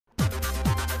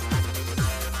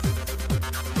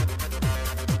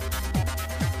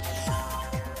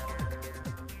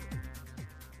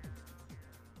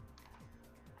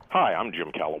Hi, I'm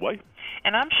Jim Calloway.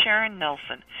 And I'm Sharon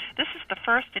Nelson. This is the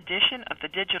first edition of the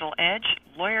Digital Edge,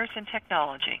 Lawyers and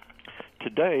Technology.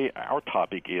 Today, our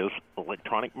topic is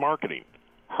electronic marketing,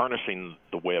 harnessing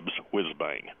the web's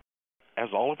whizbang. As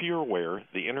all of you are aware,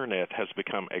 the Internet has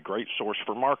become a great source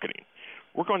for marketing.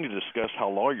 We're going to discuss how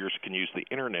lawyers can use the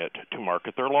Internet to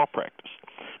market their law practice.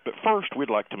 But first, we'd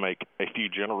like to make a few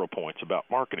general points about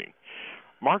marketing.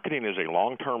 Marketing is a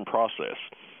long-term process.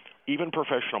 Even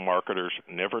professional marketers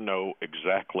never know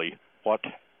exactly what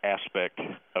aspect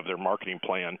of their marketing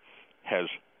plan has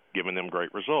given them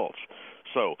great results.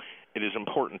 So it is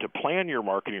important to plan your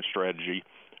marketing strategy,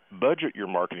 budget your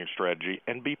marketing strategy,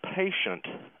 and be patient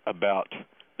about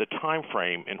the time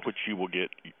frame in which you will get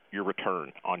your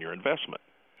return on your investment.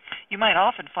 You might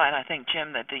often find, I think,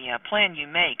 Jim, that the plan you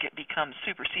make becomes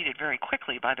superseded very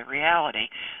quickly by the reality.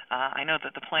 I know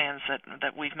that the plans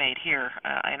that we've made here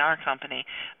in our company,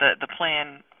 the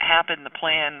plan happened, the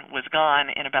plan was gone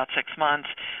in about 6 months,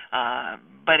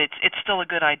 but it's still a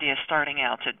good idea starting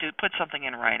out to put something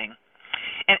in writing.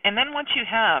 And then once you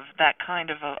have that kind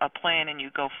of a plan and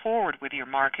you go forward with your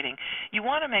marketing, you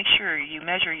want to make sure you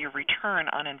measure your return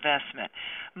on investment.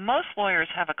 Most lawyers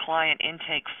have a client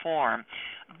intake form,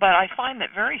 but I find that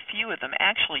very few of them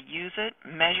actually use it,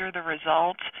 measure the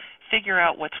results, figure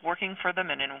out what's working for them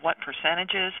and in what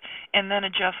percentages, and then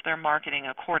adjust their marketing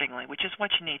accordingly, which is what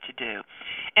you need to do.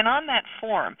 And on that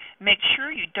form, make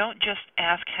sure you don't just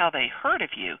ask how they heard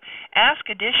of you. Ask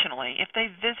additionally if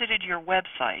they visited your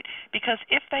website, because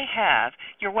if they have,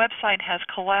 your website has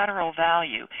collateral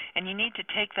value, and you need to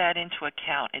take that into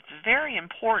account. It's very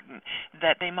important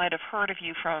that they might have heard of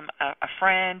you from a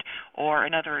friend or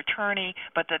another attorney,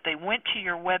 but that they went to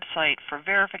your website for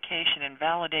verification and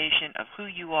validation of who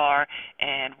you are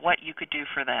and what you could do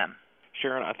for them.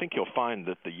 Sharon, I think you'll find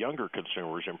that the younger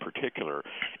consumers in particular,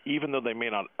 even though they may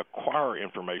not acquire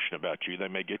information about you, they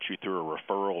may get you through a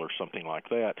referral or something like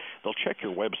that, they'll check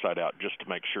your website out just to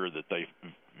make sure that they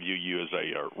view you as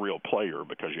a real player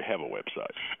because you have a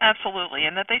website. Absolutely,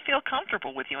 and that they feel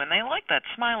comfortable with you, and they like that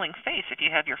smiling face if you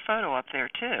have your photo up there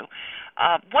too.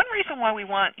 One reason why we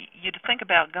want you to think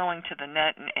about going to the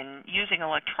net and using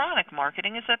electronic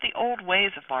marketing is that the old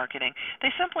ways of marketing,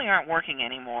 they simply aren't working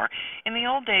anymore. In the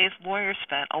old days, lawyers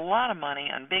spent a lot of money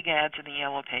on big ads in the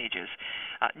yellow pages.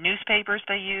 Newspapers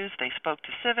they used, they spoke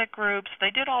to civic groups, they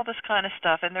did all this kind of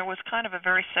stuff, and there was kind of a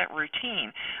very set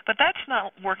routine. But that's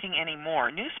not working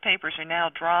anymore. Newspapers are now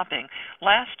dropping.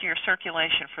 Last year,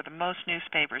 circulation for the most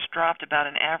newspapers dropped about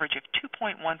an average of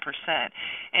 2.1%.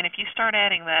 And if you start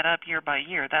adding that up year by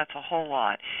year, that's a whole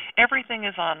lot. Everything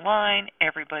is online.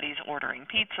 Everybody's ordering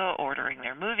pizza, ordering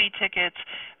their movie tickets,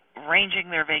 arranging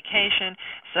their vacation.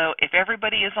 So if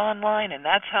everybody is online and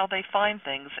that's how they find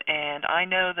things, and I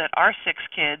know that our 6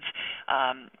 kids,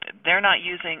 they're not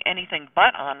using anything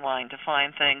but online to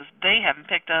find things. They haven't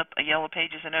picked up a Yellow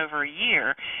Pages in over a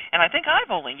year, and I think I've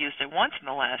only used it once in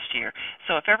the last year.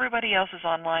 So if everybody else is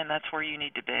online, that's where you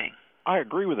need to be. I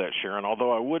agree with that, Sharon,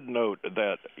 although I would note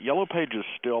that Yellow Pages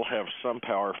still have some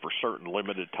power for certain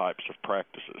limited types of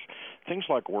practices. Things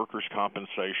like workers'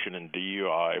 compensation and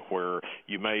DUI, where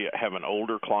you may have an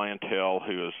older clientele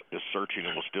who is searching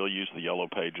and will still use the Yellow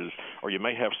Pages, or you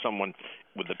may have someone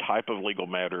with the type of legal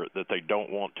matter that they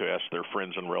don't want to ask their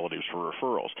friends and relatives for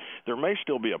referrals. There may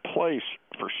still be a place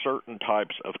for certain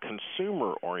types of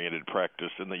consumer-oriented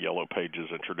practice in the Yellow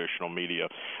Pages and traditional media,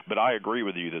 but I agree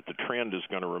with you that the trend is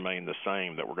going to remain the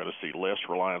same, that we're going to see less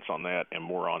reliance on that and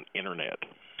more on Internet.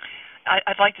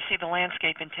 I'd like to see the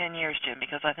landscape in 10 years, Jim,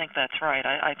 because I think that's right.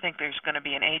 I think there's going to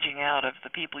be an aging out of the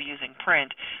people using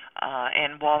print,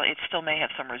 and while it still may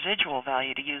have some residual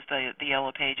value to use the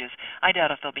Yellow Pages, I doubt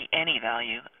if there'll be any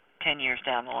value 10 years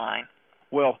down the line.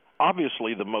 Well,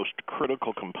 obviously the most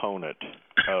critical component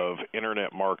of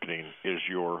Internet marketing is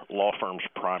your law firm's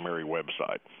primary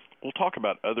website. We'll talk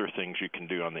about other things you can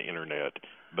do on the Internet,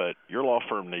 but your law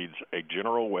firm needs a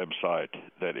general website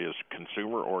that is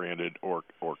consumer-oriented or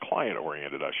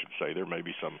client-oriented, I should say. There may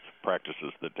be some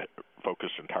practices that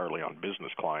focus entirely on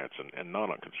business clients and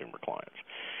not on consumer clients.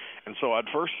 And so I'd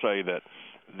first say that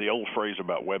the old phrase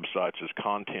about websites is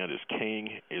content is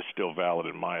king is still valid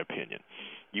in my opinion.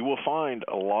 You will find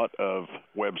a lot of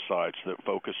websites that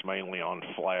focus mainly on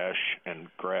flash and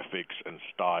graphics and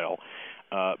style.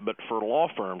 But for law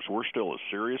firms, we're still a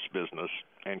serious business,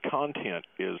 and content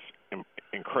is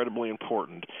incredibly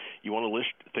important. You want to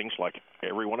list things like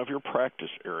every one of your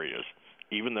practice areas,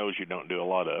 even those you don't do a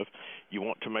lot of. You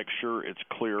want to make sure it's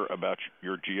clear about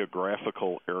your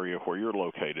geographical area where you're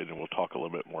located, and we'll talk a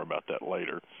little bit more about that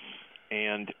later.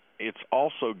 And it's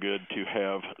also good to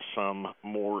have some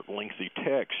more lengthy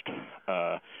text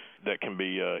that can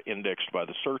be indexed by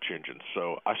the search engine.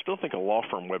 So I still think a law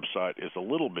firm website is a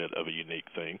little bit of a unique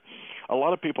thing. A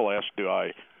lot of people ask, do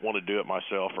I want to do it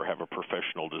myself or have a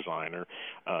professional designer?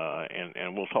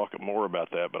 And we'll talk more about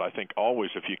that. But I think always,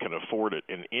 if you can afford it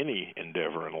in any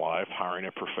endeavor in life, hiring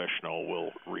a professional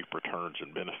will reap returns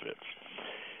and benefits.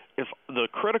 It's the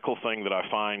critical thing that I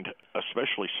find,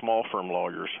 especially small firm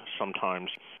lawyers sometimes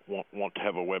want to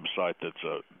have a website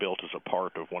that's built as a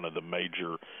part of one of the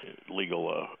major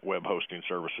legal web hosting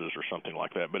services or something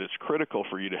like that. But it's critical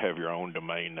for you to have your own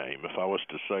domain name. If I was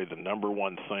to say the number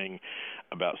one thing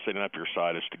about setting up your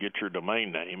site is to get your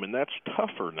domain name, and that's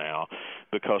tougher now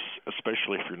because,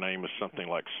 especially if your name is something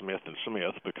like Smith &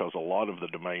 Smith, because a lot of the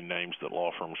domain names that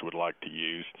law firms would like to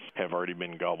use have already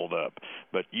been gobbled up.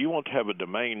 But you want to have a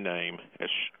domain name as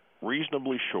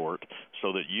reasonably short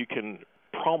so that you can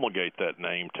promulgate that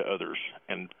name to others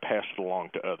and pass it along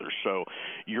to others. So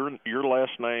your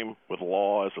last name with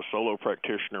law as a solo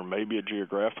practitioner, maybe a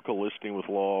geographical listing with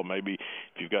law, maybe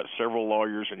if you've got several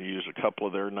lawyers and you use a couple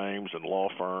of their names and law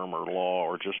firm or law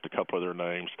or just a couple of their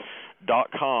names,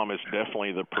 .com is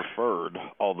definitely the preferred,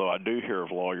 although I do hear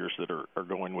of lawyers that are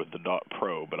going with the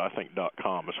 .pro, but I think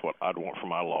 .com is what I'd want for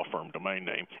my law firm domain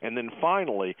name. And then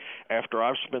finally, after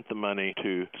I've spent the money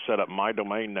to set up my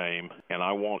domain name and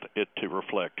I want it to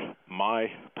reflect my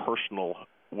personal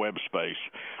web space,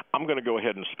 I'm going to go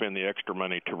ahead and spend the extra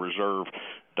money to reserve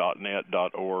 .net,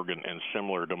 .org, and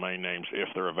similar domain names if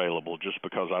they're available, just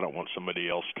because I don't want somebody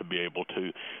else to be able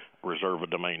to reserve a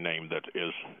domain name that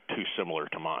is too similar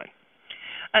to mine.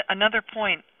 Another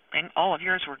point, and all of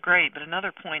yours were great, but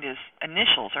another point is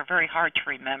initials are very hard to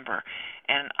remember.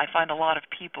 And I find a lot of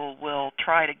people will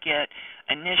try to get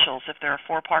initials. If there are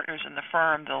 4 partners in the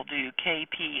firm, they'll do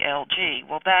KPLG.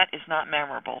 Well, that is not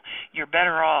memorable. You're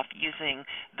better off using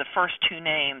the first 2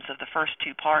 names of the first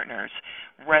 2 partners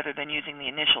rather than using the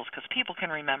initials, because people can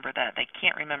remember that. They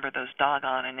can't remember those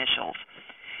doggone initials.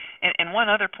 And one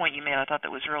other point you made I thought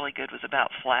that was really good was about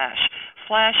Flash.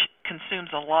 Flash consumes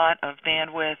a lot of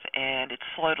bandwidth, and it's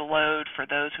slow to load for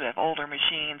those who have older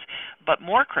machines. But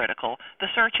more critical, the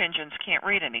search engines can't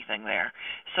read anything there.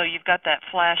 So you've got that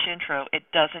Flash intro. It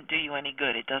doesn't do you any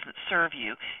good. It doesn't serve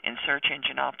you in search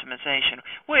engine optimization,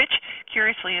 which,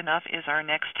 curiously enough, is our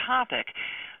next topic.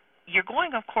 You're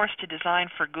going, of course, to design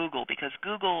for Google because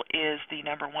Google is the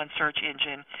 #1 search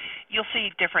engine. You'll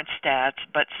see different stats,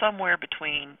 but somewhere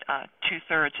between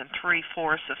 2/3 and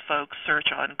 3/4 of folks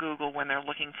search on Google when they're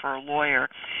looking for a lawyer.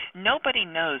 Nobody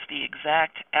knows the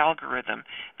exact algorithm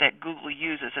that Google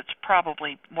uses. It's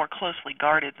probably more closely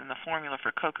guarded than the formula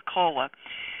for Coca-Cola.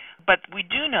 But we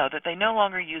do know that they no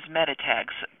longer use meta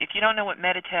tags. If you don't know what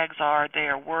meta tags are, they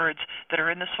are words that are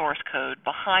in the source code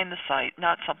behind the site,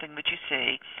 not something that you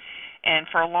see. And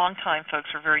for a long time,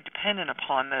 folks were very dependent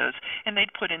upon those, and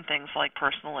they'd put in things like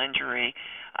personal injury,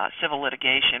 civil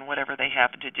litigation, whatever they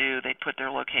happened to do. They'd put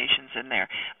their locations in there.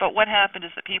 But what happened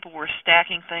is that people were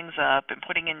stacking things up and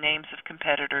putting in names of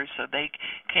competitors, so they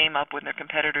came up when their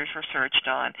competitors were searched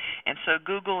on. And so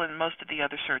Google and most of the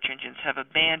other search engines have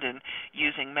abandoned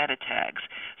using meta tags.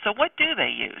 So what do they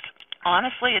use?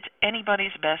 Honestly, it's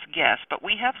anybody's best guess, but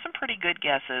we have some pretty good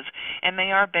guesses, and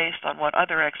they are based on what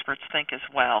other experts think as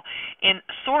well. In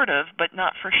sort of, but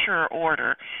not for sure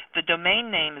order, the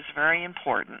domain name is very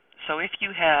important. So if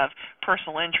you have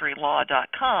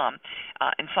personalinjurylaw.com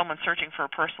and someone searching for a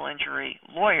personal injury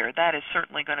lawyer, that is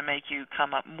certainly going to make you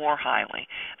come up more highly.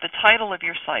 The title of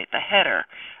your site, the header,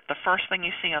 the first thing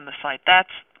you see on the site,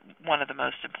 that's one of the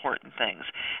most important things.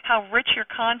 How rich your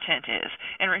content is.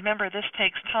 And remember, this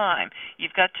takes time.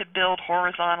 You've got to build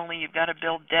horizontally. You've got to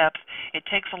build depth. It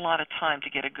takes a lot of time to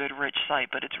get a good, rich site,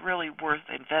 but it's really worth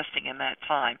investing in that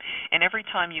time. And every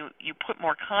time you put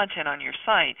more content on your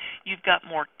site, you've got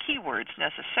more keywords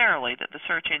necessarily that the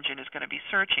search engine is going to be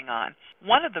searching on.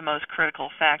 One of the most critical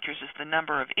factors is the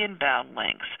number of inbound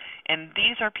links, and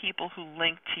these are people who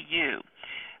link to you.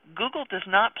 Google does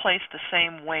not place the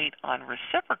same weight on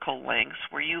reciprocal links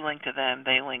where you link to them,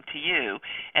 they link to you,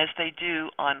 as they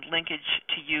do on linkage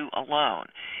to you alone.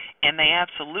 And they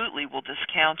absolutely will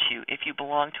discount you if you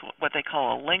belong to what they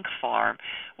call a link farm,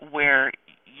 where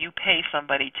you pay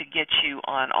somebody to get you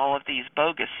on all of these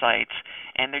bogus sites,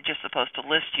 and they're just supposed to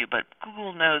list you. But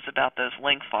Google knows about those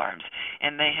link farms,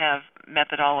 and they have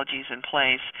methodologies in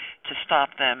place to stop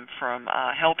them from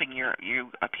helping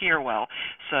you appear well.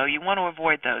 So you want to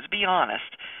avoid those. Be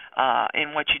honest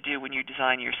in what you do when you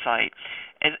design your site.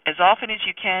 As often as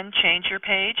you can, change your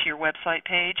page, your website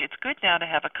page. It's good now to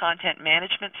have a content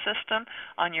management system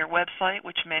on your website,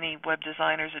 which many web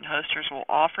designers and hosters will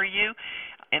offer you.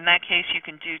 In that case, you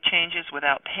can do changes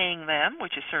without paying them,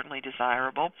 which is certainly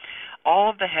desirable. All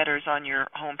of the headers on your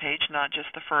homepage, not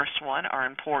just the first one, are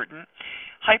important.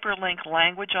 Hyperlink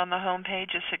language on the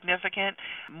homepage is significant,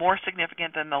 more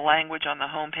significant than the language on the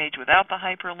homepage without the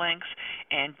hyperlinks.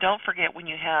 And don't forget, when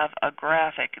you have a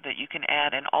graphic, that you can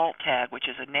add an alt tag, which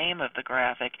is a name of the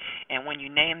graphic, and when you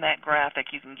name that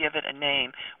graphic, you can give it a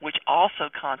name which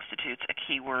also constitutes a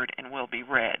keyword and will be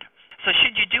read. So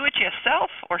should you do it yourself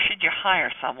or should you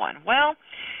hire someone? Well,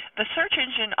 the search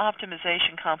engine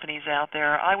optimization companies out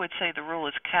there, I would say the rule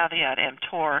is caveat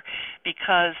emptor,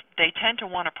 because they tend to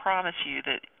want to promise you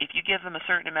that if you give them a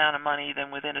certain amount of money,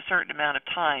 then within a certain amount of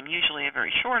time, usually a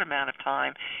very short amount of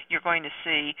time, you're going to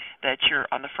see that you're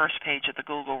on the first page of the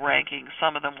Google rankings.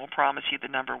 Some of them will promise you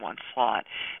the number one slot.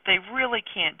 They really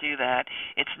can't do that.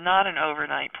 It's not an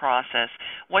overnight process.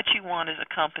 What you want is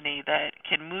a company that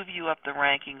can move you up the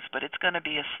rankings, but it's going to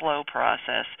be a slow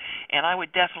process, and I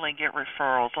would definitely get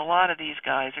referrals. A lot of these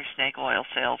guys are snake oil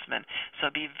salesmen,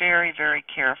 so be very, very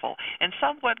careful. And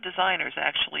some web designers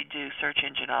actually do search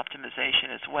engine optimization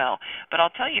as well. But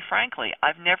I'll tell you frankly,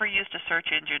 I've never used a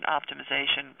search engine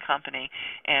optimization company,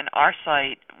 and our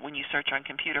site, when you search on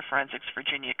Computer Forensics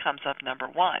Virginia, comes up number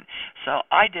one. So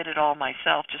I did it all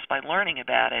myself just by learning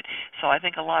about it. So I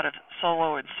think a lot of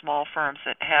solo and small firms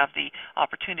that have the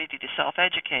opportunity to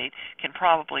self-educate can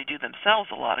probably do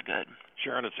themselves a lot of good.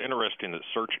 Sharon, it's interesting that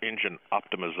search engine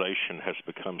optimization has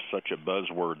become such a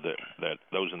buzzword that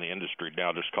those in the industry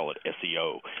now just call it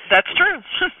SEO. That's true.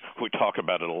 We talk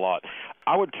about it a lot.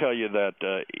 I would tell you that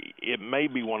it may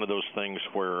be one of those things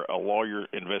where a lawyer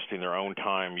investing their own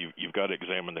time, you've got to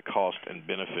examine the cost and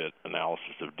benefit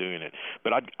analysis of doing it.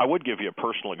 But I would give you a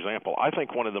personal example. I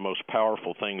think one of the most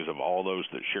powerful things of all those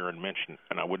that Sharon mentioned,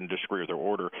 and I wouldn't disagree with her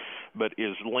order, but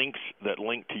is links that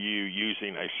link to you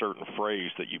using a certain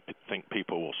phrase that you think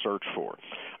people will search for.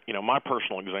 You know, my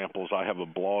personal example is I have a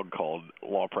blog called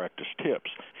Law Practice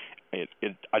Tips.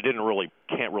 I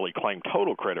can't really claim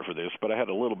total credit for this, but I had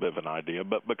a little bit of an idea.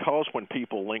 But because when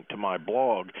people link to my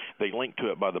blog, they link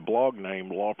to it by the blog name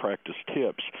Law Practice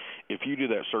Tips. If you do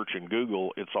that search in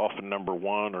Google, it's often number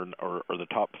one or the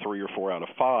top 3 or 4 out of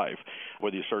 5,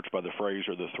 whether you search by the phrase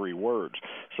or the 3 words.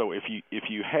 So if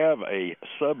you have a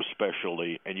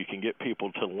subspecialty and you can get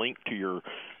people to link to your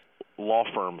law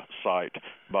firm site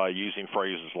by using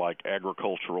phrases like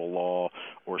agricultural law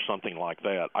or something like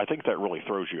that, I think that really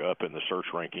throws you up in the search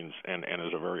rankings and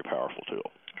is a very powerful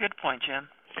tool. Good point, Jim.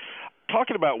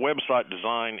 Talking about website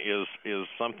design is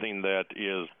something that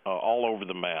is all over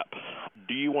the map.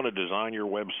 Do you want to design your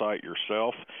website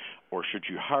yourself, or should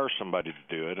you hire somebody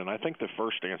to do it? And I think the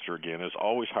first answer, again, is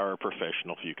always hire a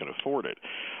professional if you can afford it.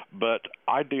 But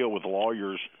I deal with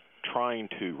lawyers trying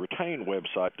to retain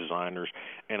website designers,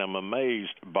 and I'm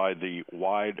amazed by the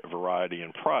wide variety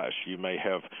in price. You may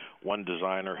have one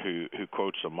designer who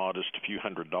quotes a modest few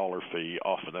 $100 fee.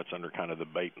 Often that's under kind of the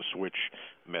bait and switch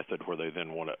method where they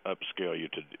then want to upscale you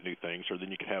to new things, or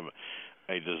then you can have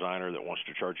a designer that wants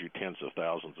to charge you tens of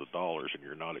thousands of dollars and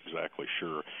you're not exactly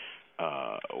sure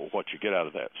what you get out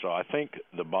of that. So I think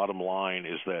the bottom line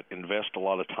is that invest a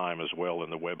lot of time as well in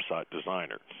the website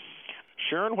designer.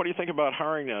 Sharon, what do you think about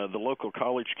hiring the local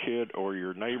college kid or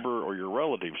your neighbor or your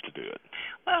relatives to do it?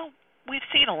 Well, we've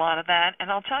seen a lot of that,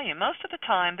 and I'll tell you, most of the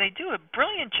time they do a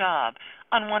brilliant job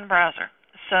on one browser.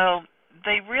 So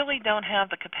they really don't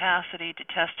have the capacity to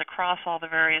test across all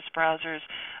the various browsers.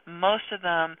 Most of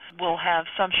them will have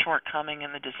some shortcoming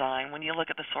in the design. When you look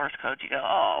at the source code, you go,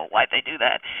 "Oh, why'd they do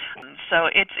that?" So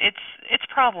it's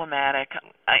problematic.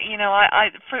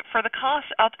 For the cost,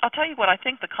 I'll tell you what I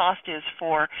think the cost is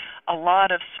for a lot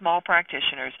of small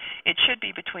practitioners. It should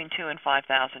be between $2,000 and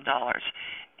 $5,000.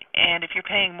 And if you're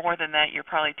paying more than that, you're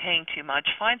probably paying too much.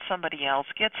 Find somebody else.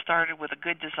 Get started with a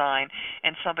good design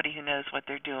and somebody who knows what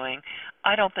they're doing.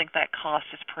 I don't think that cost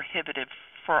is prohibitive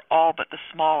for all but the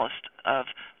smallest of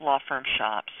law firm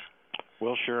shops.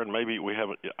 Well, Sharon, maybe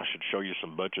I should show you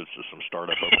some budgets of some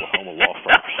startup Oklahoma law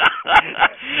firms.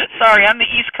 Sorry, I'm the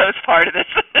East Coast part of this.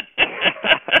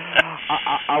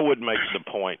 I would make the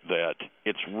point that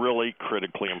it's really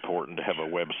critically important to have a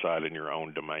website in your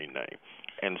own domain name.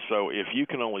 And so if you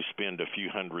can only spend a few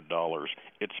 $100s,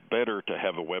 it's better to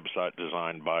have a website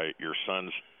designed by your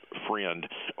son's friend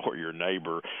or your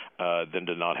neighbor than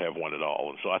to not have one at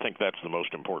all. And so I think that's the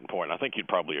most important point. I think you'd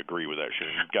probably agree with that,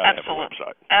 Sharon. You've got to have a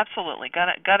website. Absolutely. Got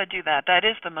to do that. That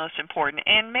is the most important.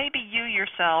 And maybe you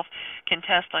yourself can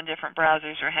test on different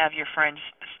browsers or have your friends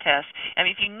test. I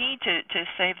mean, if you need to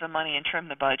save the money and trim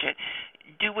the budget,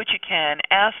 do what you can.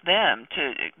 Ask them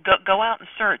to go out and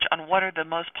search on what are the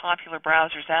most popular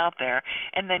browsers out there,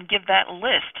 and then give that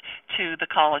list to the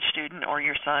college student or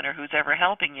your son or who's ever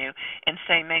helping you and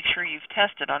say, make sure you've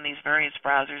tested on these various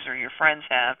browsers or your friends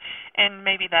have, and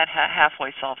maybe that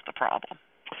halfway solves the problem.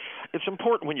 It's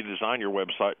important when you design your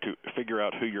website to figure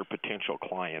out who your potential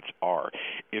clients are.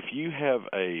 If you have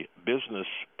a business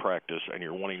practice and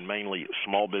you're wanting mainly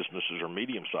small businesses or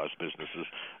medium-sized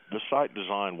businesses, the site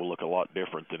design will look a lot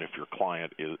different than if your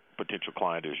potential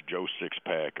client is Joe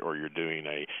Sixpack or you're doing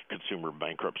a consumer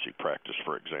bankruptcy practice,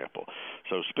 for example.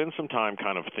 So spend some time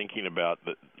kind of thinking about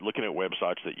looking at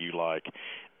websites that you like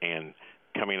and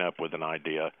coming up with an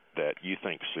idea that you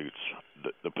think suits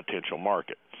the potential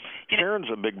market. Sharon's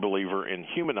a big believer in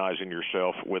humanizing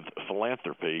yourself with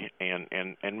philanthropy and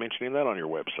mentioning that on your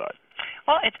website.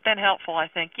 Well, it's been helpful, I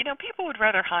think. People would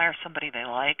rather hire somebody they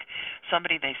like,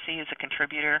 somebody they see as a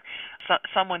contributor,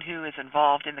 someone who is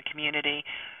involved in the community.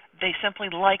 They simply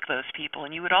like those people,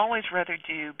 and you would always rather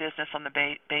do business on the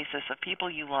basis of people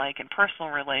you like and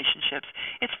personal relationships.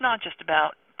 It's not just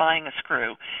about buying a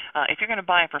screw. If you're going to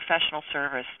buy a professional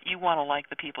service, you want to like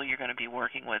the people you're going to be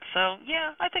working with. So,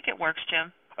 yeah, I think it works,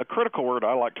 Jim. A critical word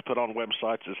I like to put on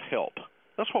websites is help.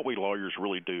 That's what we lawyers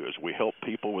really do, is we help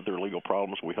people with their legal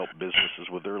problems. We help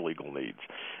businesses with their legal needs.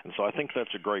 And so I think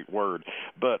that's a great word.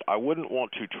 But I wouldn't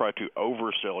want to try to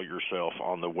oversell yourself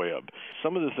on the web.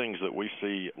 Some of the things that we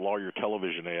see, lawyer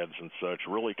television ads and such,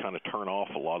 really kind of turn off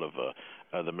a lot of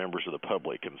the members of the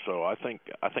public. And so I think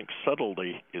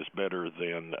subtlety is better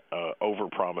than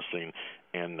over-promising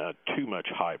and too much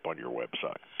hype on your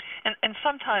website. And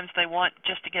sometimes they want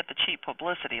just to get the cheap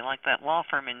publicity, like that law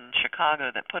firm in Chicago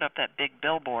that put up that big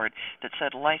billboard that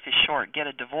said, "Life is short, get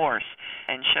a divorce,"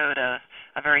 and showed a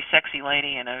very sexy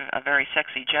lady and a very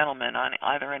sexy gentleman on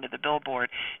either end of the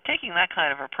billboard. Taking that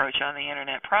kind of approach on the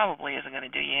Internet probably isn't going to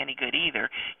do you any good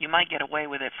either. You might get away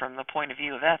with it from the point of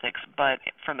view of ethics, but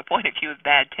from the point of view of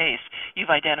bad taste, you've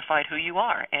identified who you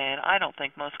are, and I don't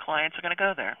think most clients are going to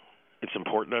go there. It's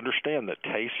important to understand that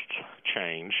tastes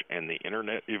change and the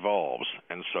Internet evolves,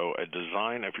 and so a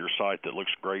design of your site that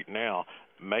looks great now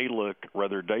may look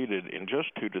rather dated in just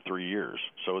 2 to 3 years.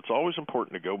 So it's always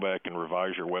important to go back and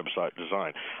revise your website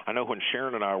design. I know when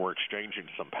Sharon and I were exchanging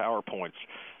some PowerPoints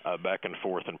back and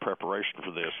forth in preparation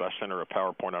for this, I sent her a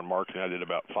PowerPoint on marketing I did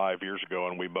about 5 years ago,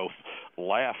 and we both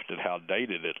laughed at how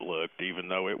dated it looked, even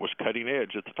though it was cutting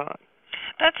edge at the time.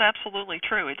 That's absolutely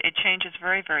true. It changes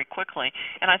very, very quickly.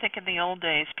 And I think in the old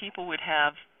days, people would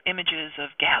have images of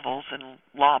gavels and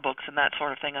law books and that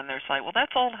sort of thing on their site. Well,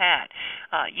 that's old hat.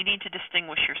 You need to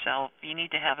distinguish yourself. You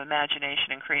need to have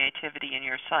imagination and creativity in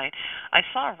your site. I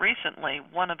saw recently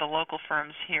one of the local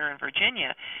firms here in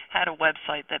Virginia had a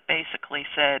website that basically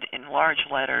said in large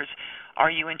letters,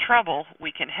 "Are you in trouble?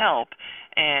 We can help."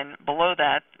 And below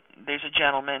that, there's a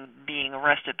gentleman being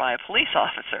arrested by a police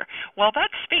officer. Well,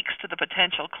 that speaks to the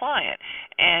potential client,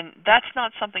 and that's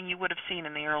not something you would have seen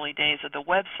in the early days of the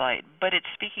website, but it's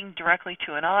speaking directly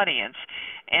to an audience,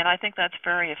 and I think that's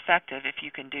very effective if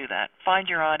you can do that. Find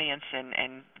your audience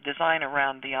and design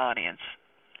around the audience.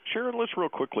 Sharon, let's real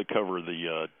quickly cover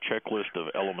the checklist of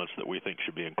elements that we think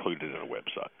should be included in a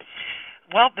website.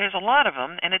 Well, there's a lot of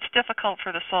them, and it's difficult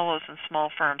for the solos and small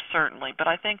firms, certainly. But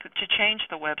I think to change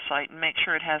the website and make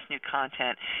sure it has new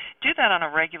content, do that on a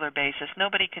regular basis.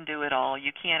 Nobody can do it all.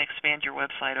 You can't expand your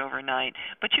website overnight,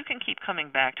 but you can keep coming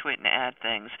back to it and add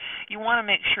things. You want to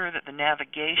make sure that the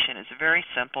navigation is very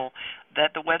simple,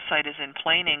 that the website is in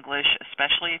plain English,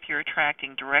 especially if you're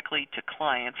attracting directly to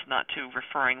clients, not to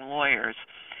referring lawyers.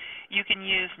 You can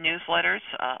use newsletters,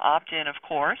 opt-in, of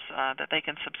course, that they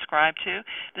can subscribe to.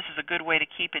 This is a good way to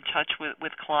keep in touch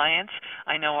with clients.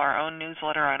 I know our own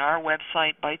newsletter on our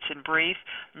website, Bites and Brief,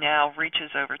 now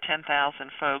reaches over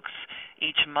 10,000 folks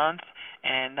each month,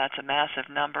 and that's a massive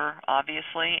number,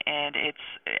 obviously, and it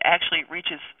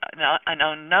reaches an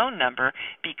unknown number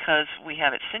because we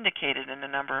have it syndicated in a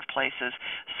number of places.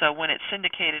 So when it's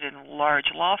syndicated in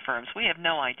large law firms, we have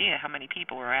no idea how many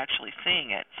people are actually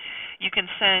seeing it. You can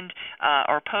send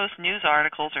or post news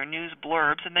articles or news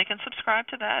blurbs, and they can subscribe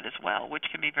to that as well, which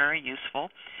can be very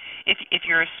useful. If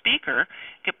you're a speaker,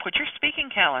 put your speaking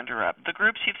calendar up, the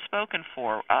groups you've spoken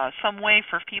for, some way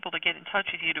for people to get in touch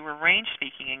with you to arrange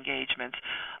speaking engagements.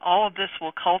 All of this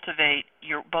will cultivate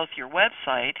both your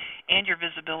website and your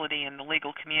visibility in the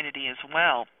legal community as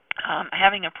well.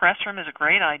 Having a press room is a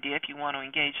great idea if you want to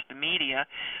engage the media.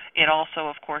 It also,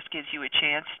 of course, gives you a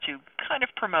chance to kind of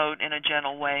promote in a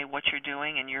gentle way what you're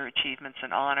doing and your achievements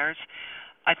and honors.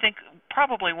 I think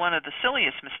probably one of the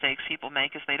silliest mistakes people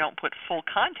make is they don't put full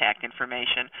contact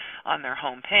information on their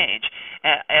home page.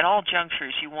 At all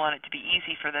junctures, you want it to be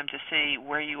easy for them to see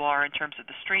where you are in terms of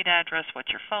the street address, what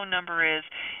your phone number is,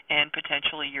 and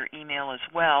potentially your email as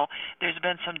well. There's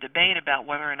been some debate about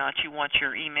whether or not you want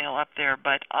your email up there,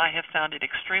 but I have found it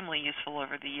extremely useful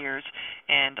over the years,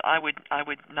 and I would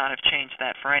not have changed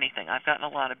that for anything. I've gotten a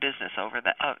lot of business over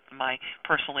my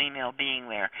personal email being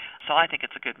there, so I think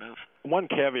it's a good move. One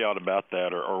caveat about that,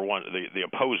 or one the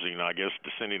opposing, I guess,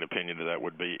 dissenting opinion to that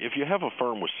would be, if you have a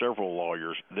firm with several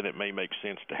lawyers, then it may make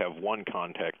sense to have one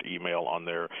contact email on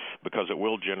there because it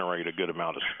will generate a good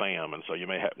amount of spam, and so you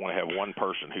may want to have one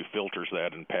person who filters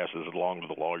that and passes it along to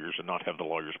the lawyers and not have the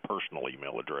lawyers' personal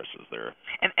email addresses there.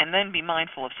 And then be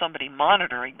mindful of somebody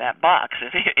monitoring that box.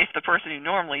 If the person who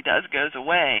normally does goes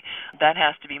away, that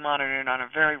has to be monitored on a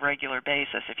very regular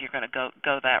basis if you're going to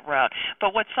go that route.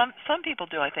 But what some people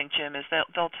do, I think, Jim, is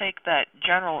they'll take that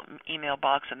general email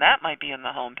box, and that might be on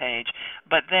the home page,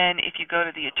 but then if you go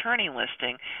to the attorney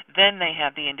listing, then they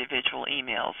have the individual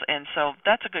emails, and so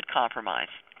that's a good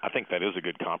compromise. I think that is a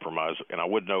good compromise, and I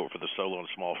would note for the solo and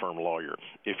small firm lawyer,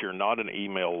 if you're not an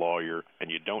email lawyer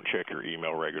and you don't check your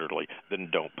email regularly, then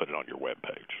don't put it on your web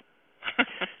page.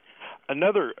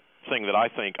 Another thing that I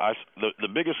think the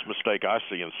biggest mistake I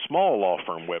see in small law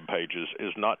firm web pages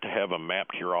is not to have a map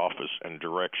to your office and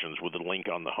directions with a link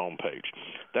on the home page.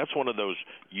 That's one of those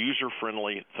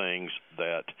user-friendly things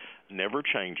that never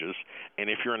changes, and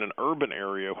if you're in an urban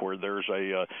area where there's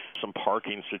some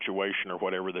parking situation or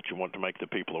whatever that you want to make the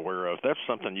people aware of, that's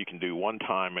something you can do one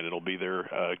time and it'll be there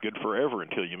good forever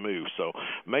until you move. So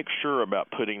make sure about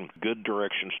putting good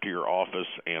directions to your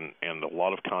office and a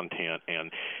lot of content,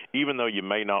 and even though you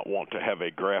may not want to have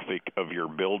a graphic of your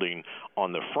building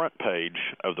on the front page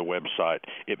of the website,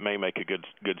 it may make a good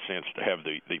sense to have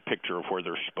the picture of where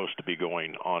they're supposed to be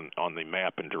going on the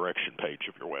map and direction page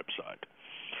of your website.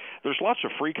 There's lots of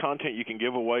free content you can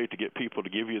give away to get people to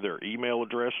give you their email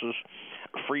addresses.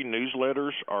 Free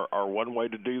newsletters are one way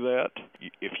to do that.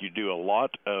 If you do a lot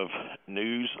of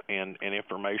news and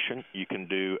information, you can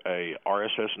do a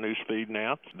RSS news feed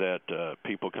now that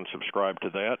people can subscribe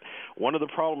to that. One of the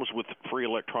problems with free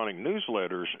electronic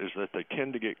newsletters is that they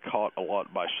tend to get caught a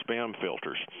lot by spam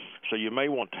filters. So you may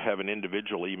want to have an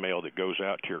individual email that goes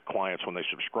out to your clients when they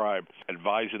subscribe,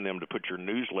 advising them to put your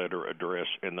newsletter address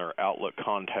in their Outlook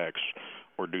contacts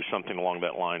or do something along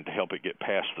that line to help it get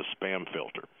past the spam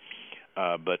filter.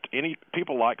 But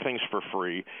people like things for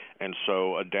free, and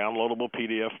so a downloadable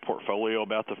PDF portfolio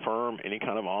about the firm, any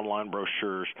kind of online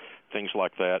brochures, things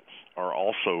like that are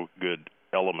also good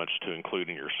elements to include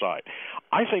in your site.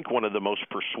 I think one of the most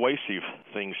persuasive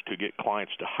things to get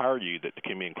clients to hire you that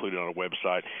can be included on a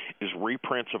website is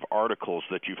reprints of articles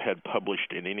that you've had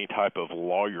published in any type of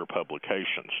lawyer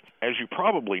publications. As you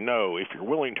probably know, if you're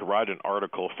willing to write an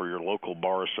article for your local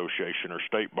bar association or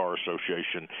state bar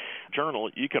association journal,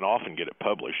 you can often get it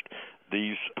published.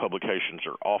 These publications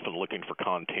are often looking for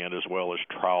content as well as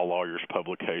trial lawyers'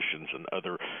 publications and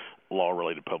other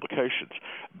law-related publications.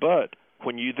 But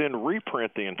when you then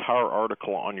reprint the entire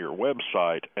article on your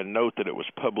website and note that it was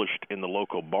published in the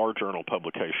local bar journal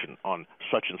publication on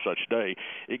such and such day,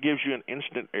 it gives you an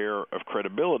instant air of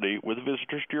credibility with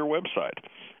visitors to your website.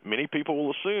 Many people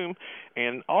will assume,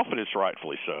 and often it's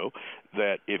rightfully so,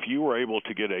 that if you were able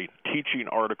to get a teaching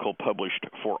article published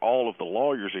for all of the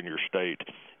lawyers in your state,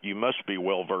 you must be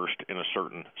well-versed in a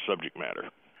certain subject matter.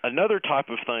 Another type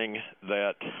of thing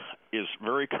that is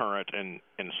very current, and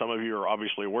some of you are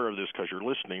obviously aware of this because you're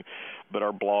listening, but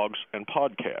are blogs and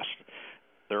podcasts.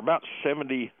 There are about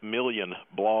 70 million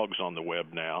blogs on the web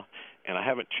now, and I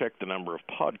haven't checked the number of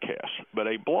podcasts. But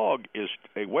a blog is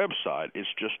a website. It's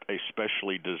just a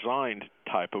specially designed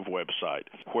type of website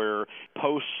where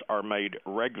posts are made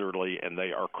regularly and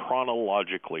they are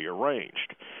chronologically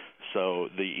arranged. So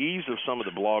the ease of some of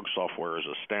the blog software is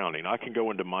astounding. I can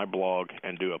go into my blog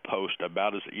and do a post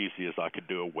about as easy as I could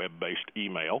do a web-based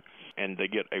email, and they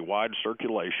get a wide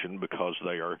circulation because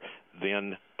they are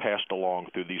then passed along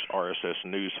through these RSS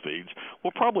news feeds.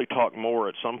 We'll probably talk more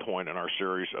at some point in our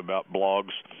series about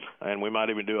blogs, and we might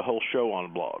even do a whole show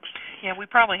on blogs. Yeah, we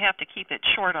probably have to keep it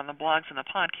short on the blogs and the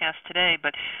podcast today,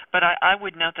 but I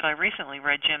would note that I recently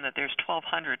read, Jim, that there's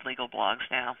 1,200 legal blogs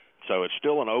now. So it's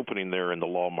still an opening there in the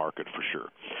law market for sure.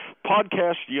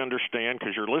 Podcasts, you understand,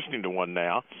 because you're listening to one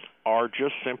now, are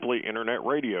just simply internet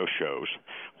radio shows.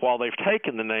 While they've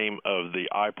taken the name of the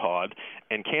iPod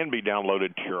and can be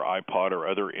downloaded to your iPod or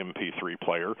other MP3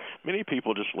 player, many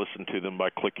people just listen to them by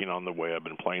clicking on the web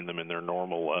and playing them in their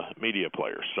normal media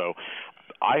player. So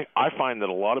I find that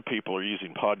a lot of people are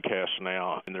using podcasts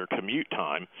now in their commute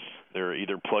time. They're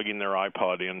either plugging their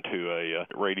iPod into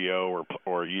a radio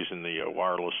or using the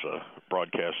wireless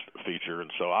broadcast feature.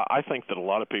 And so I think that a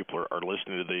lot of people are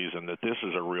listening to these and that this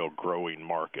is a real growing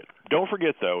market. Don't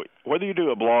forget, though, whether you do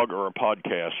a blog or a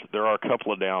podcast, there are a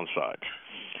couple of downsides.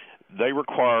 They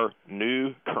require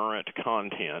new, current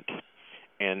content.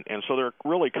 And so they're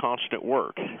really constant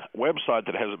work. A website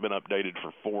that hasn't been updated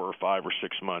for 4 or 5 or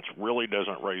 6 months really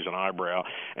doesn't raise an eyebrow,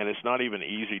 and it's not even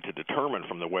easy to determine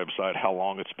from the website how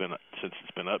long it's been since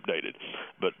it's been updated.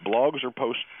 But blogs or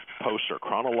posts are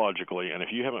chronologically, and if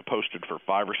you haven't posted for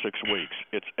 5 or 6 weeks,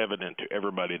 it's evident to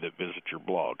everybody that visits your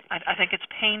blog. I think it's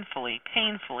painfully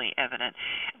evident.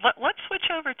 Let's switch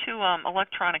over to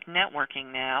electronic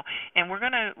networking now, and we're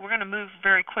gonna move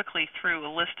very quickly through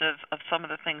a list of some of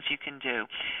the things you can do.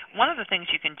 One of the things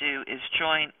you can do is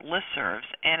join listservs,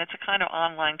 and it's a kind of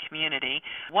online community.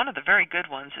 One of the very good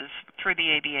ones is through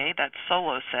the ABA. That's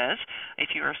Solo Says.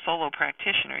 If you're a solo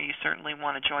practitioner, you certainly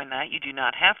want to join that. You do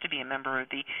not have to be a member of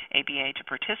the ABA to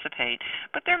participate,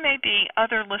 but there may be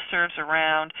other listservs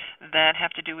around that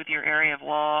have to do with your area of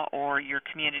law or your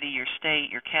community, your state,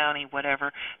 your county,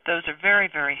 whatever. Those are very,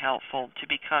 very helpful to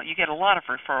become. You get a lot of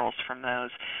referrals from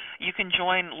those. You can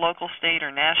join local, state,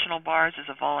 or national bars as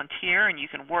a volunteer, and you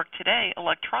can work today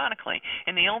electronically.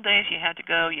 In the old days, you had to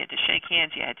go, you had to shake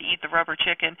hands, you had to eat the rubber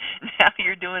chicken. Now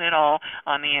you're doing it all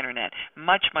on the Internet.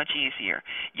 Much, much easier.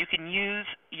 You can use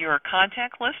your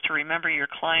contact list to remember your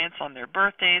clients on their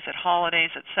birthdays, at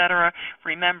holidays, etc.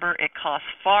 Remember, it costs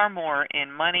far more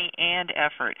in money and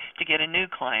effort to get a new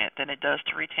client than it does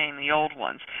to retain the old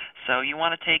ones. So you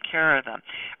want to take care of them.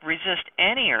 Resist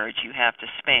any urge you have to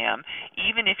spam,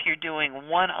 even if you're doing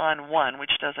one-on-one,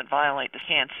 which doesn't violate the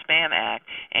Can't Spam Act,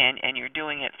 and you're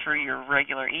doing it through your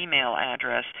regular email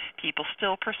address. People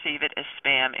still perceive it as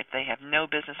spam if they have no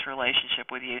business relationship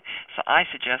with you, so I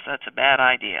suggest that's a bad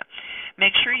idea.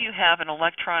 Make sure you have an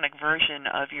electronic version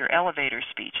of your elevator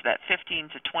speech, that 15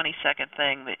 to 20-second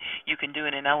thing that you can do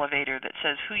in an elevator that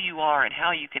says who you are and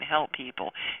how you can help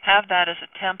people. Have that as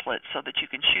a template so that you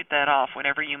can shoot that off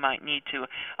whenever you might need to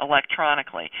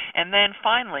electronically. And then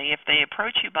finally, if they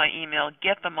approach you by email,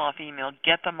 get them off email,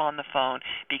 get them on the phone,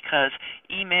 because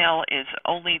email is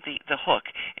only the hook.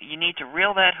 You need to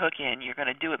reel that hook in. You're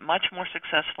going to do it much more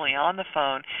successfully on the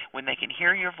phone when they can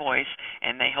hear your voice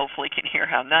and they hopefully can hear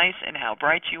how nice and how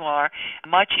bright you are.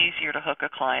 Much easier to hook a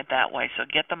client that way. So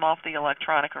get them off the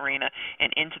electronic arena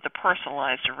and into the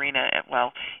personalized arena.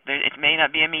 Well, it may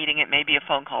not be a meeting, it may be a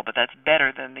phone call, but that's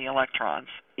better than the electrons.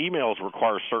 Emails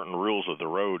require certain rules of the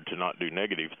road to not do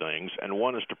negative things, and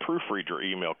one is to proofread your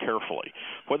email carefully.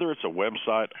 Whether it's a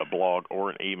website, a blog, or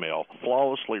an email,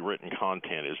 flawlessly written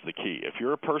content is the key. If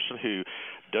you're a person who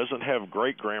doesn't have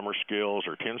great grammar skills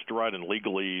or tends to write in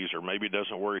legalese or maybe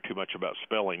doesn't worry too much about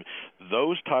spelling,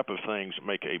 those type of things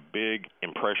make a big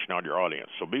impression on your audience.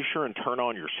 So be sure and turn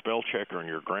on your spell checker and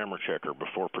your grammar checker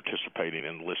before participating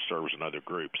in listservs and other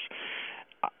groups.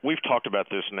 We've talked about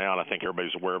this now, and I think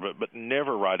everybody's aware of it, but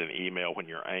never write an email when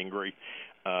you're angry.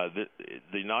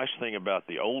 The nice thing about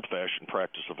the old-fashioned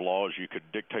practice of law is you could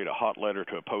dictate a hot letter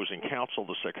to opposing counsel.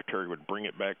 The secretary would bring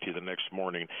it back to you the next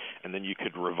morning, and then you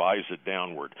could revise it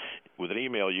downward. With an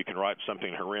email, you can write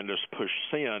something horrendous, push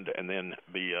send, and then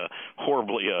be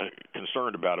horribly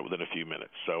concerned about it within a few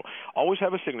minutes. So always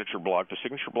have a signature block. The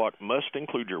signature block must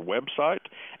include your website,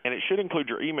 and it should include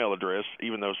your email address,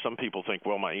 even though some people think,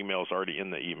 well, my email is already in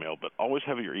the email. But always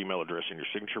have your email address in your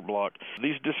signature block.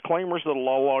 These disclaimers that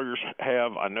law lawyers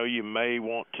have, I know you may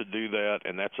want to do that,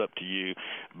 and that's up to you,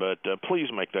 but please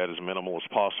make that as minimal as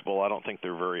possible. I don't think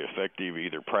they're very effective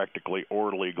either practically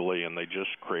or legally, and they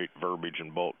just create verbiage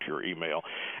and bulk to your email.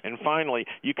 And finally,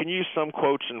 you can use some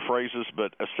quotes and phrases,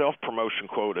 but a self-promotion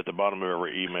quote at the bottom of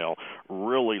every email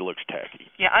really looks tacky.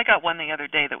 Yeah, I got one the other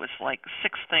day that was like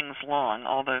 6 things long,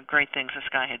 all the great things this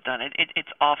guy had done.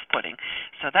 It's off-putting,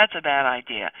 so that's a bad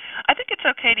idea. I think it's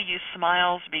okay to use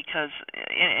smiles because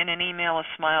in an email, a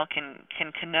smile can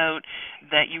connote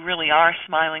that you really are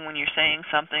smiling when you're saying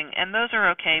something, and those are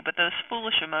okay, but those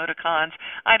foolish emoticons,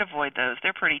 I'd avoid those.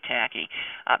 They're pretty tacky.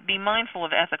 Be mindful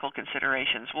of ethical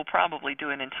considerations. We'll probably do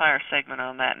an entire segment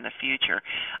on that in the future.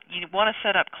 You want to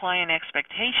set up client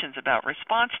expectations about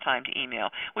response time to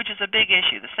email, which is a big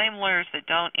issue. The same lawyers that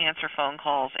don't answer phone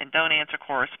calls and don't answer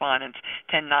correspondence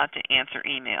tend not to answer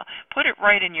email. Put it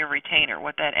right in your retainer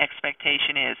what that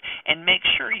expectation is, and make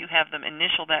sure you have them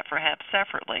initial that perhaps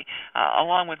separately,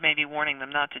 along with maybe warning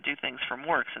them not to do things from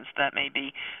work, since that may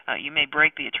be, you may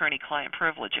break the attorney-client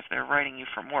privilege if they're writing you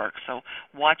from work. So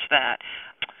watch that.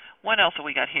 What else have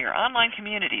we got here? Online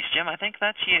communities. Jim, I think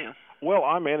that's you. Well,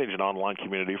 I manage an online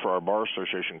community for our bar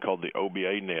association called the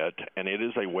OBA Net, and it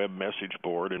is a web message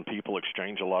board, and people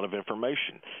exchange a lot of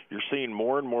information. You're seeing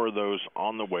more and more of those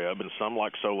on the web, and some,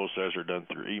 like Solo says, are done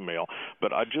through email.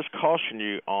 But I just caution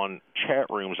you on chat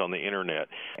rooms on the Internet,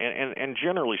 and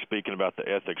generally speaking about the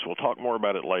ethics. We'll talk more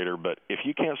about it later, but if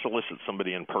you can't solicit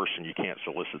somebody in person, you can't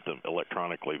solicit them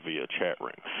electronically via chat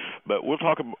room. But we'll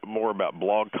talk more about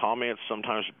blog comments.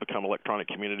 Sometimes become electronic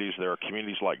communities. There are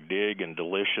communities like Dig and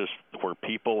Delicious, where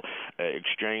people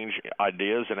exchange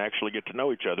ideas and actually get to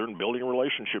know each other, and building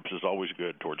relationships is always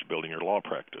good towards building your law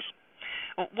practice.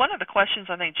 Well, one of the questions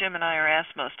I think Jim and I are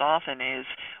asked most often is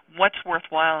what's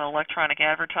worthwhile in electronic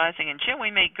advertising? And Jim,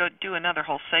 we may go do another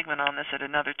whole segment on this at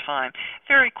another time.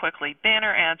 Very quickly,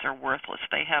 banner ads are worthless.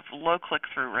 They have low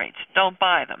click-through rates. Don't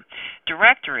buy them.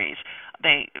 Directories,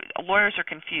 lawyers are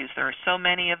confused. There are so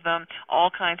many of them,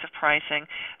 all kinds of pricing.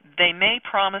 They may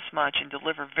promise much and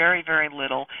deliver very, very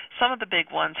little. Some of the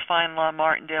big ones, FindLaw,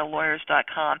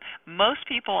 MartindaleLawyers.com, most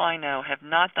people I know have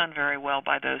not done very well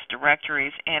by those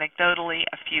directories. Anecdotally,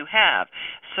 a few have.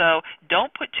 So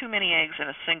don't put too many eggs in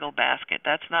a single basket.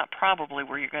 That's not probably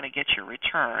where you're going to get your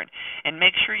return. And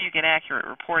make sure you get accurate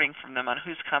reporting from them on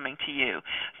who's coming to you.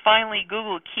 Finally,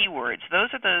 Google keywords.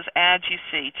 Those are those ads you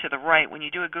see to the right when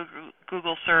you do a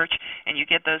Google search and you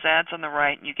get those ads on the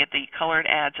right and you get the colored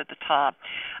ads at the top.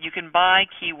 You can buy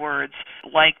keywords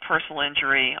like personal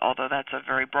injury, although that's a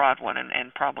very broad one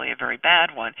and probably a very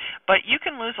bad one. But you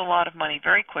can lose a lot of money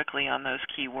very quickly on those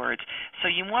keywords. So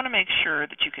you want to make sure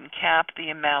that you can cap the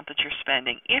amount that you're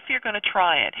spending if you're going to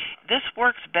try it. This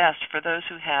works best for those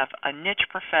who have a niche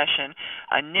profession,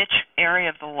 a niche area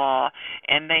of the law,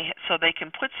 and so they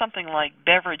can put something like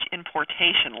beverage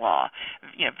importation law,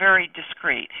 very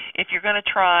discreet. If you're going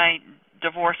to try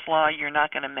divorce law, you're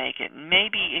not going to make it.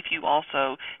 Maybe if you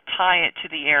also tie it to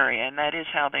the area, and that is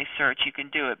how they search, you can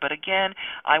do it. But again,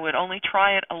 I would only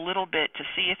try it a little bit to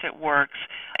see if it works,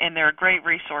 and there are great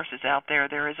resources out there.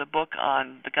 There is a book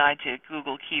on the Guide to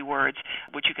Google Keywords,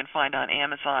 which you can find on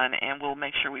Amazon, and we'll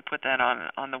make sure we put that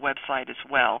on the website as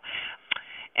well.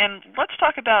 And let's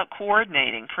talk about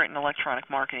coordinating print and electronic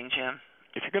marketing, Jim.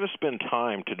 If you're going to spend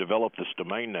time to develop this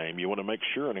domain name, you want to make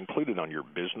sure and include it on your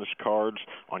business cards,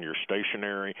 on your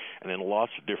stationery, and in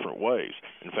lots of different ways.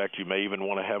 In fact, you may even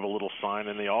want to have a little sign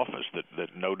in the office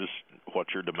that notice what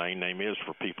your domain name is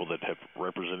for people that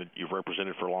you've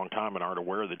represented for a long time and aren't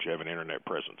aware that you have an Internet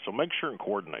presence. So make sure and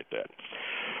coordinate that.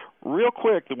 Real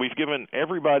quick, that we've given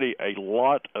everybody a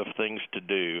lot of things to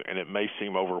do, and it may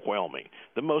seem overwhelming.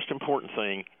 The most important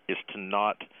thing is to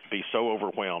not be so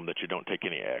overwhelmed that you don't take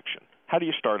any action. How do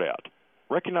you start out?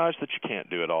 Recognize that you can't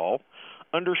do it all.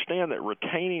 Understand that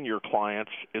retaining your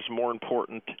clients is more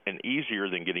important and easier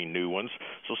than getting new ones.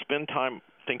 So spend time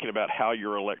thinking about how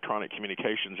your electronic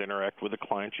communications interact with the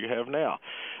clients you have now.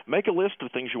 Make a list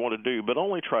of things you want to do, but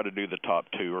only try to do the top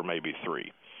 2 or maybe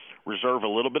 3. Reserve a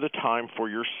little bit of time for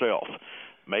yourself.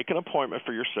 Make an appointment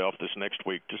for yourself this next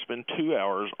week to spend 2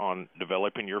 hours on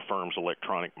developing your firm's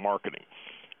electronic marketing.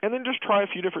 And then just try a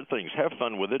few different things. Have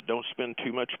fun with it. Don't spend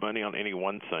too much money on any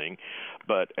one thing.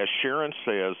 But as Sharon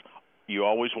says, you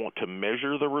always want to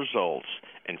measure the results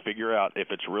and figure out if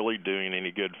it's really doing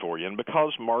any good for you. And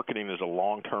because marketing is a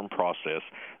long-term process,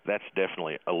 that's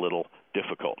definitely a little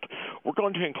difficult. We're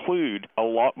going to include a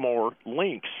lot more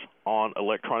links on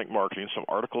electronic marketing, some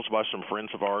articles by some friends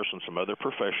of ours and some other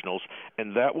professionals,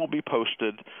 and that will be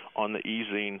posted on the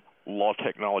eZine Law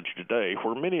Technology Today,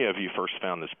 where many of you first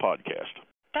found this podcast.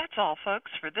 That's all,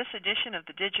 folks, for this edition of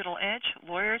The Digital Edge,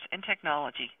 Lawyers and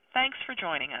Technology. Thanks for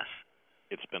joining us.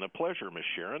 It's been a pleasure, Miss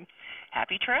Sharon.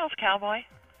 Happy trails, cowboy.